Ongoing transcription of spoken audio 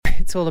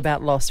it's all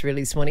about loss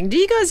really this morning. Do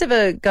you guys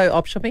ever go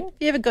op shopping? Have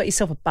you ever got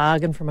yourself a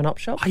bargain from an op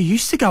shop? I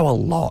used to go a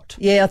lot.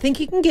 Yeah, I think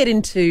you can get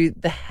into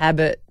the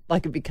habit,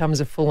 like it becomes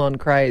a full-on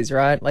craze,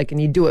 right? Like,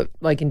 and you do it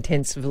like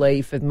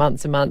intensively for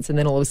months and months, and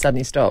then all of a sudden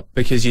you stop.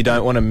 Because you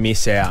don't want to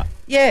miss out.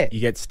 Yeah.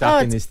 You get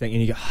stuck in this thing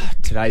and you go,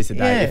 today's the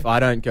day. Yeah. If I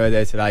don't go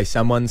there today,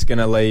 someone's going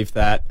to leave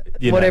that,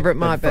 Whatever it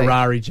might be.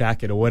 Ferrari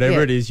jacket or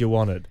whatever it is you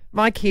wanted.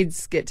 My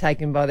kids get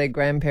taken by their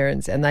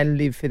grandparents and they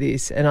live for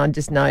this. And I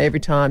just know every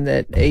time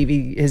that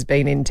Evie has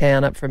been in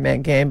town up from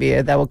Mount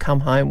Gambier, they will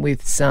come home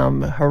with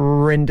some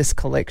horrendous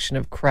collection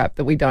of crap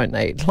that we don't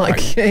need.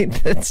 Like,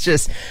 it's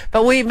just...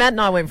 But Matt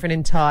and I went for an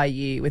entire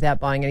year without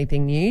buying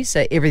anything new.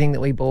 So everything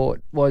that we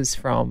bought was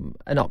from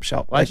an op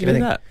shop. Why'd you do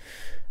that?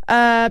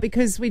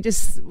 Because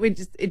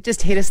it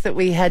just hit us that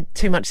we had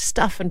too much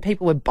stuff and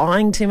people were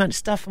buying too much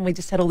stuff and we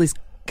just had all this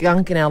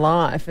gunk in our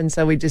life, and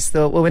so we just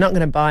thought, well, we're not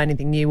going to buy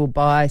anything new. We'll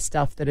buy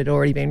stuff that had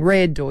already been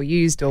read or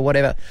used or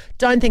whatever.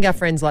 Don't think our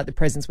friends like the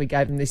presents we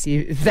gave them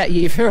that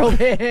year for all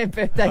their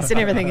birthdays and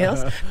everything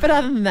else. But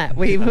other than that,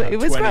 it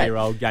was great.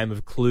 20-year-old game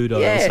of Cluedo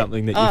or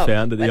something that you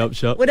found at the op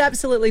shop. Would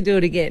absolutely do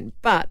it again.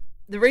 But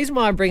the reason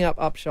why I bring up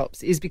op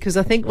shops is because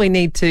I think we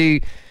need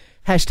to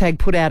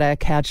 #put out our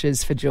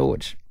couches for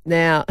George.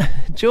 Now,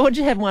 George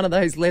had one of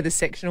those leather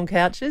sectional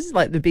couches,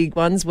 like the big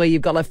ones where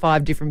you've got like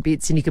 5 different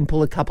bits and you can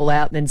pull a couple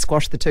out and then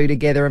squash the 2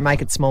 together and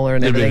make it smaller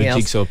and everything else.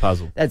 A jigsaw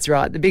puzzle. That's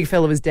right. The big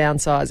fella was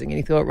downsizing and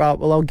he thought, right,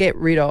 well, I'll get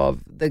rid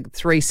of the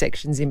 3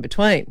 sections in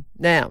between.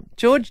 Now,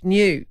 George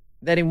knew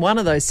that in one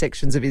of those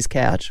sections of his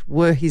couch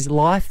were his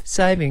life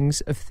savings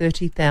of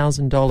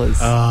 $30,000.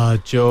 Ah,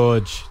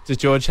 George. Does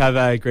George have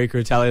a Greek or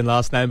Italian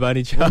last name by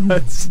any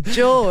chance?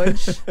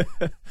 George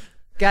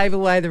gave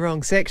away the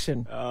wrong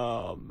section.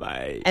 Oh,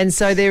 mate. And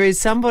so there is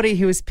somebody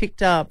who has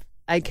picked up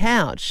a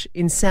couch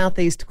in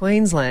southeast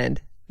Queensland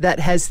that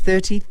has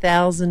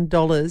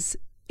 $30,000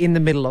 in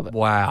the middle of it.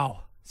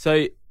 Wow.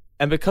 So,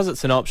 and because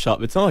it's an op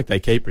shop, it's not like they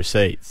keep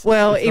receipts.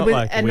 Well, it's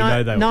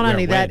not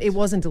only that, it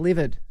wasn't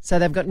delivered. So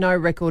they've got no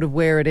record of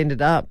where it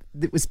ended up.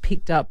 It was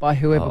picked up by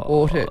whoever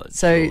bought it.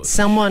 So George.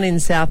 Someone in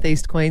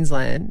southeast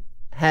Queensland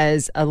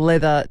has a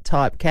leather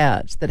type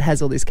couch that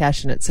has all this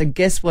cash in it. So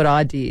guess what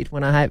I did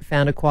when I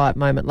found a quiet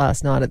moment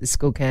last night at the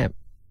school camp?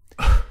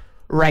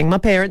 Rang my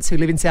parents who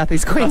live in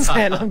southeast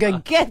Queensland. I'm going,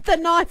 get the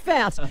knife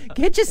out.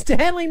 Get your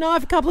Stanley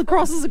knife, a couple of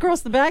crosses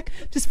across the back.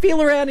 Just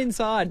feel around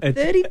inside.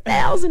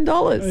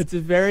 $30,000. It's a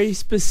very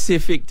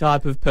specific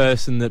type of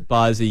person that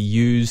buys a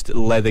used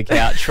leather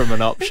couch from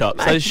an op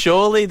shop. So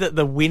surely that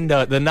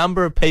the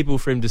number of people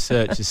for him to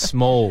search is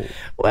small.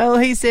 Well,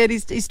 he said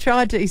he's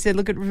tried to. He said,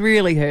 look, it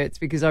really hurts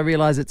because I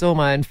realise it's all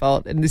my own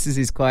fault. And this is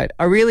his quote.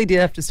 I really did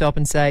have to stop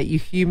and say, you're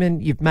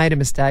human. You've made a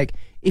mistake.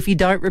 If you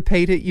don't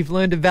repeat it, you've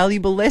learned a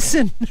valuable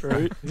lesson.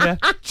 True. Yeah,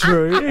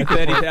 true. A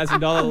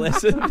 $30,000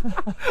 lesson.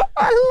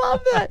 I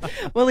love that.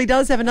 Well, he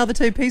does have another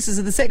 2 pieces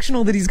of the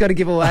sectional that he's got to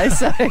give away,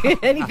 so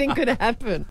anything could happen.